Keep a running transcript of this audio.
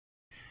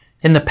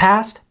In the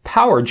past,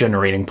 power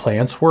generating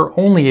plants were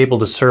only able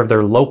to serve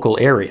their local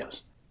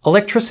areas.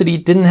 Electricity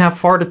didn't have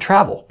far to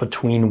travel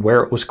between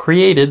where it was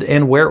created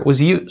and where it was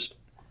used.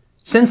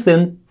 Since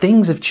then,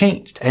 things have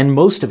changed, and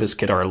most of us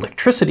get our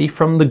electricity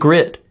from the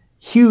grid,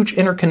 huge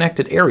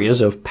interconnected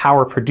areas of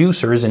power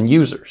producers and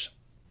users.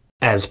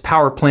 As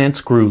power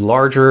plants grew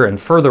larger and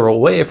further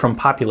away from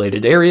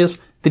populated areas,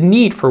 the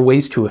need for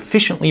ways to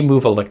efficiently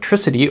move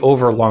electricity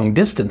over long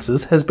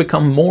distances has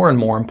become more and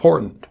more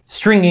important.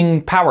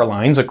 Stringing power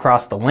lines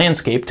across the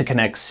landscape to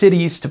connect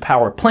cities to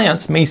power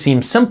plants may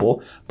seem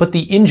simple, but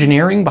the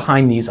engineering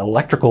behind these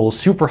electrical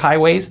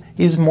superhighways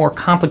is more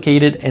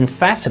complicated and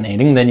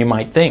fascinating than you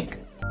might think.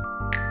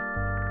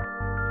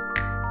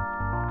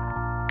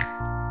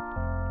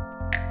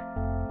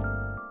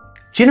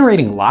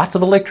 Generating lots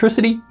of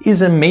electricity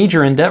is a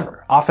major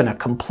endeavor, often a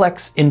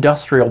complex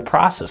industrial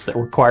process that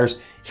requires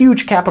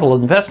huge capital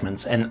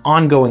investments and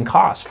ongoing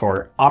costs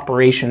for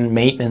operation,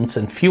 maintenance,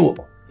 and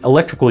fuel.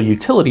 Electrical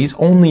utilities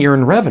only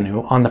earn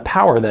revenue on the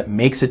power that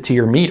makes it to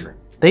your meter.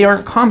 They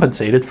aren't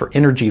compensated for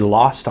energy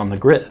lost on the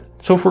grid.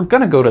 So if we're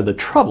going to go to the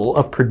trouble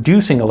of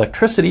producing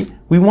electricity,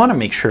 we want to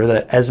make sure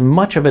that as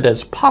much of it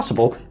as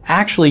possible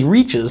actually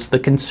reaches the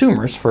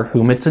consumers for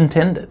whom it's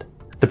intended.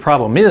 The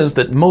problem is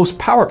that most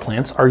power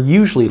plants are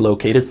usually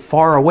located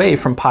far away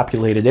from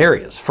populated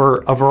areas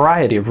for a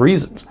variety of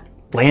reasons.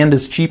 Land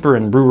is cheaper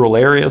in rural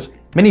areas,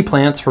 many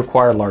plants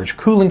require large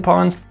cooling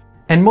ponds,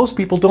 and most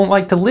people don't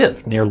like to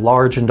live near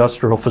large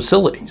industrial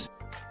facilities.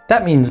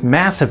 That means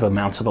massive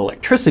amounts of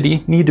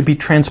electricity need to be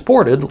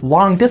transported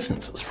long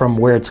distances from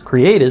where it's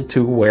created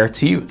to where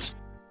it's used.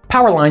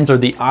 Power lines are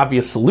the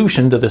obvious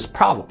solution to this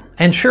problem,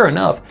 and sure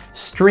enough,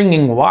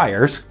 stringing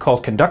wires,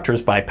 called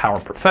conductors by power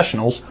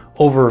professionals,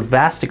 over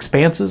vast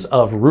expanses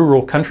of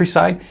rural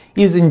countryside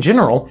is in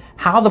general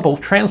how the bulk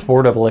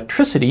transport of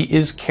electricity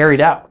is carried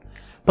out.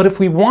 But if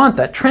we want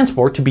that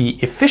transport to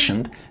be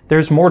efficient,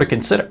 there's more to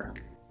consider.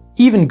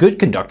 Even good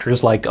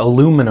conductors like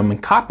aluminum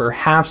and copper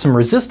have some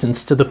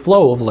resistance to the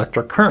flow of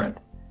electric current.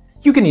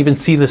 You can even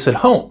see this at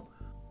home.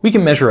 We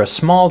can measure a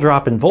small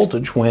drop in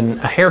voltage when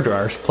a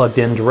hairdryer is plugged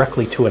in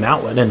directly to an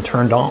outlet and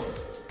turned on.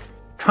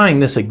 Trying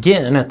this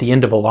again at the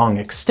end of a long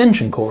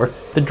extension cord,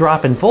 the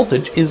drop in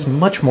voltage is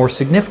much more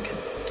significant.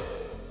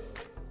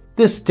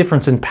 This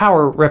difference in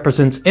power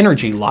represents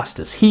energy lost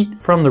as heat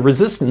from the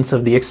resistance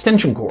of the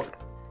extension cord.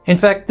 In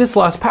fact, this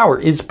lost power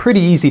is pretty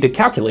easy to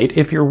calculate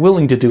if you're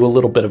willing to do a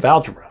little bit of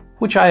algebra,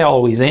 which I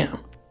always am.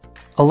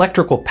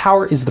 Electrical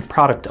power is the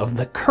product of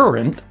the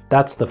current,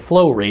 that's the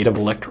flow rate of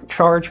electric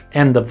charge,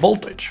 and the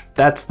voltage,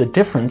 that's the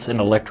difference in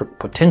electric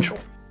potential.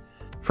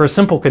 For a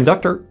simple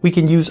conductor, we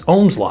can use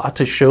Ohm's law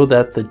to show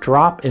that the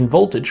drop in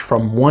voltage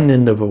from one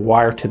end of a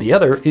wire to the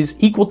other is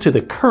equal to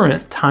the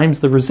current times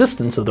the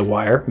resistance of the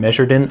wire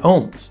measured in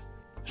ohms.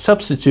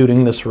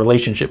 Substituting this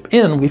relationship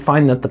in, we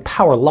find that the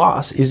power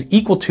loss is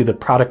equal to the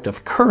product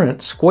of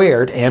current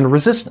squared and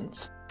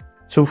resistance.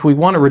 So if we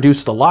want to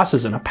reduce the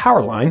losses in a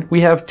power line,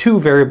 we have two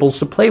variables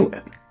to play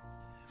with.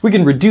 We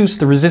can reduce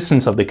the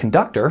resistance of the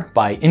conductor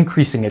by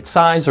increasing its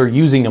size or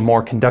using a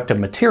more conductive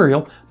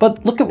material,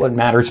 but look at what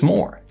matters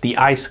more, the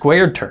I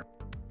squared term.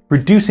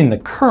 Reducing the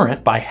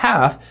current by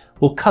half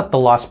will cut the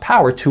lost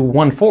power to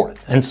 1/4,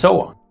 and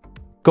so on.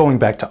 Going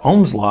back to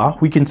Ohm's law,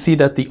 we can see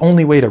that the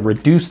only way to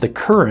reduce the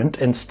current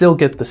and still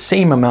get the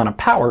same amount of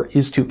power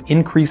is to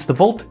increase the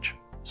voltage.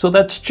 So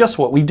that's just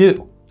what we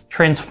do.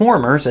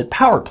 Transformers at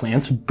power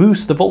plants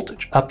boost the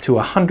voltage up to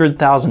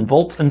 100,000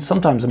 volts and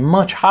sometimes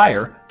much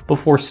higher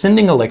before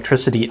sending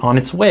electricity on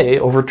its way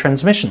over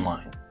transmission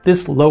line.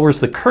 This lowers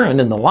the current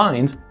in the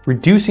lines,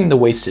 reducing the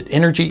wasted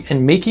energy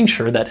and making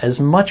sure that as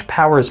much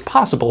power as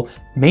possible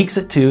makes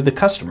it to the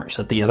customers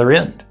at the other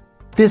end.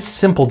 This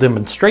simple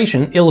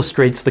demonstration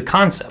illustrates the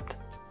concept.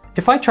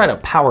 If I try to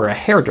power a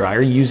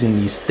hairdryer using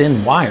these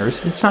thin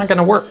wires, it's not going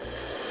to work.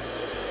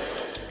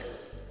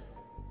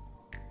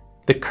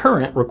 The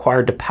current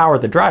required to power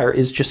the dryer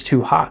is just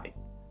too high.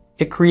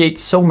 It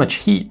creates so much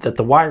heat that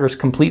the wires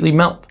completely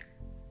melt.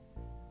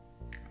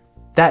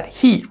 That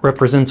heat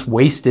represents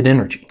wasted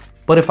energy.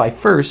 But if I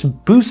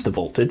first boost the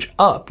voltage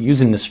up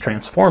using this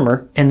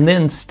transformer and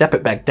then step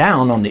it back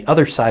down on the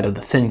other side of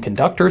the thin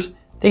conductors,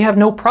 they have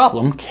no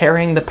problem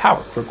carrying the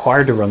power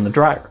required to run the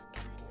dryer.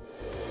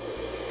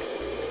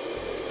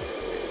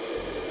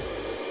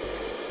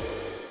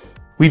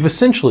 We've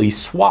essentially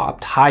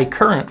swapped high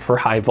current for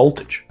high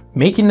voltage,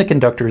 making the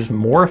conductors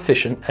more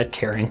efficient at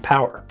carrying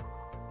power.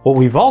 What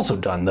we've also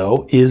done,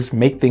 though, is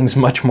make things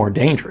much more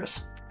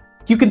dangerous.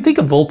 You can think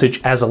of voltage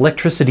as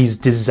electricity's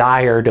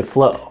desire to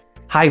flow.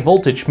 High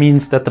voltage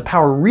means that the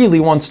power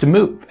really wants to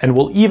move and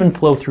will even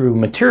flow through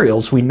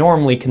materials we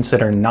normally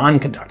consider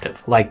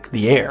non-conductive, like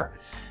the air.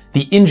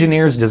 The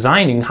engineers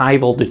designing high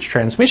voltage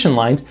transmission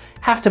lines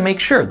have to make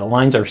sure the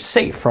lines are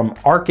safe from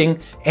arcing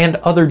and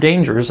other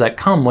dangers that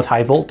come with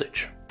high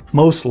voltage.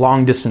 Most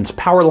long-distance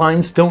power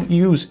lines don't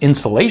use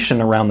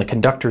insulation around the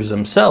conductors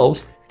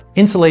themselves.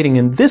 Insulating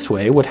in this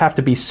way would have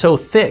to be so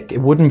thick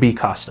it wouldn't be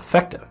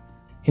cost-effective.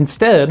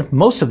 Instead,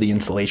 most of the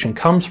insulation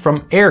comes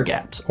from air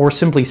gaps, or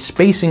simply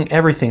spacing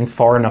everything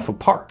far enough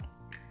apart.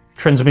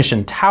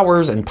 Transmission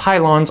towers and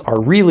pylons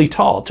are really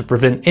tall to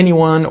prevent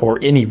anyone or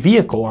any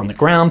vehicle on the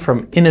ground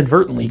from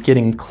inadvertently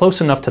getting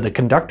close enough to the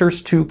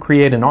conductors to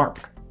create an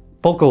arc.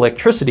 Bulk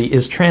electricity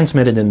is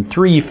transmitted in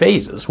 3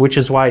 phases, which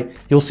is why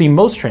you'll see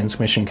most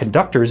transmission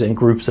conductors in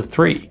groups of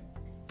 3.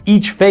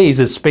 Each phase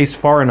is spaced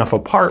far enough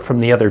apart from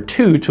the other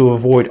 2 to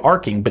avoid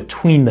arcing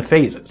between the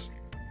phases.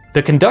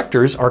 The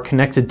conductors are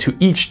connected to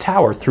each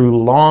tower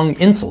through long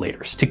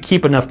insulators to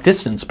keep enough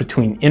distance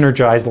between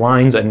energized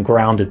lines and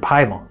grounded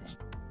pylons.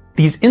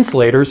 These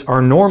insulators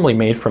are normally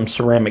made from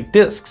ceramic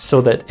discs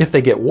so that if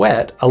they get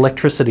wet,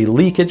 electricity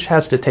leakage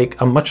has to take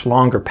a much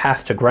longer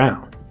path to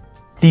ground.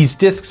 These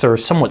discs are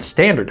somewhat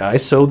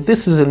standardized, so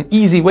this is an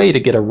easy way to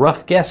get a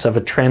rough guess of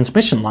a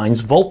transmission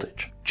line's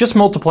voltage. Just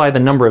multiply the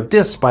number of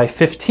discs by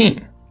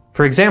 15.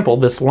 For example,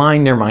 this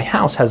line near my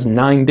house has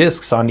 9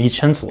 discs on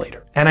each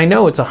insulator, and I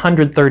know it's a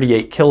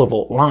 138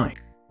 kilovolt line.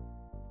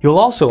 You'll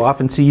also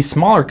often see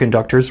smaller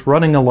conductors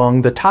running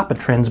along the top of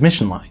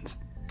transmission lines.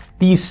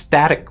 These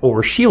static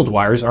or shield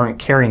wires aren't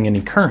carrying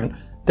any current,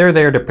 they're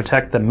there to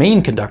protect the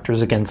main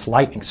conductors against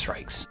lightning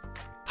strikes.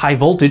 High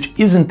voltage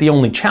isn't the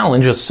only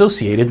challenge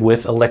associated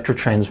with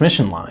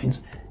electrotransmission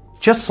lines.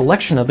 Just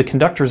selection of the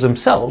conductors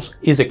themselves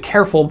is a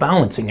careful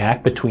balancing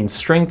act between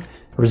strength,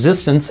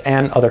 resistance,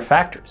 and other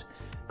factors.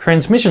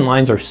 Transmission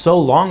lines are so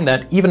long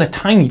that even a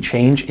tiny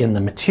change in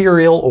the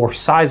material or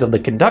size of the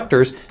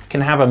conductors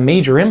can have a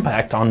major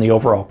impact on the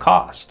overall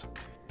cost.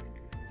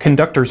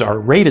 Conductors are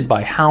rated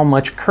by how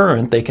much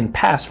current they can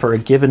pass for a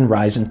given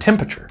rise in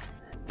temperature.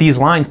 These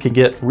lines can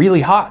get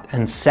really hot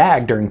and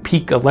sag during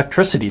peak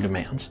electricity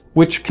demands,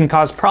 which can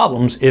cause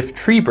problems if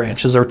tree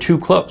branches are too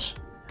close.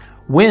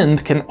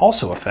 Wind can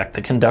also affect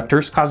the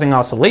conductors, causing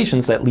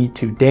oscillations that lead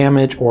to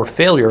damage or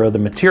failure of the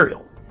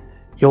material.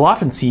 You'll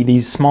often see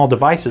these small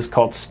devices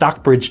called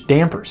Stockbridge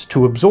dampers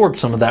to absorb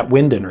some of that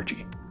wind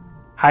energy.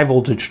 High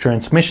voltage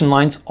transmission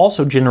lines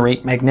also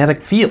generate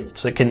magnetic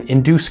fields that can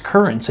induce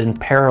currents in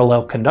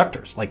parallel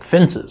conductors, like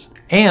fences,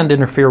 and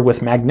interfere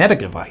with magnetic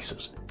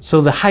devices, so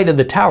the height of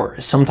the tower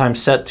is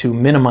sometimes set to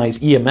minimize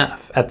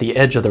EMF at the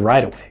edge of the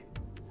right-of-way.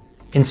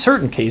 In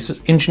certain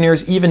cases,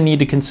 engineers even need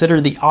to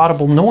consider the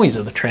audible noise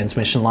of the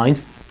transmission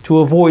lines to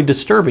avoid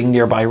disturbing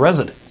nearby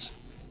residents.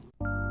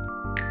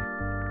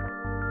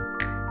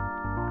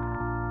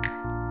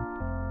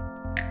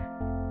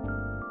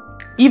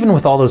 Even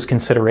with all those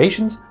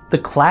considerations, the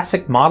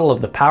classic model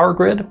of the power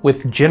grid,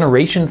 with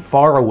generation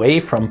far away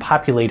from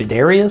populated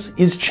areas,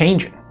 is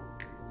changing.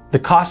 The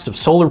cost of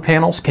solar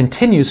panels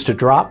continues to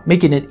drop,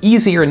 making it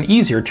easier and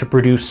easier to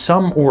produce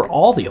some or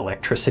all the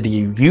electricity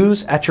you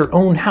use at your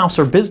own house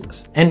or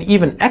business, and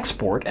even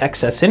export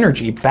excess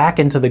energy back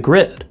into the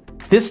grid.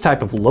 This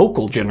type of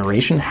local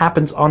generation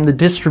happens on the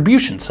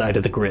distribution side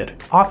of the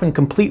grid, often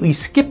completely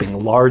skipping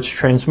large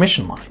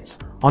transmission lines.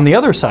 On the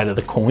other side of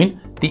the coin,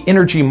 the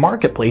energy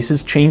marketplace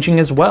is changing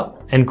as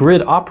well, and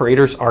grid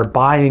operators are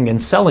buying and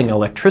selling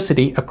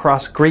electricity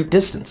across great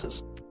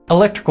distances.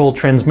 Electrical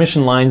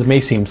transmission lines may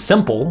seem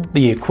simple,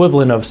 the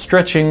equivalent of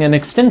stretching an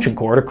extension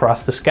cord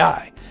across the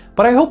sky,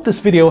 but I hope this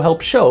video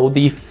helps show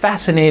the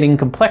fascinating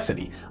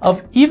complexity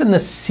of even the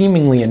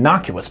seemingly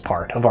innocuous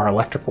part of our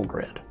electrical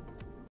grid.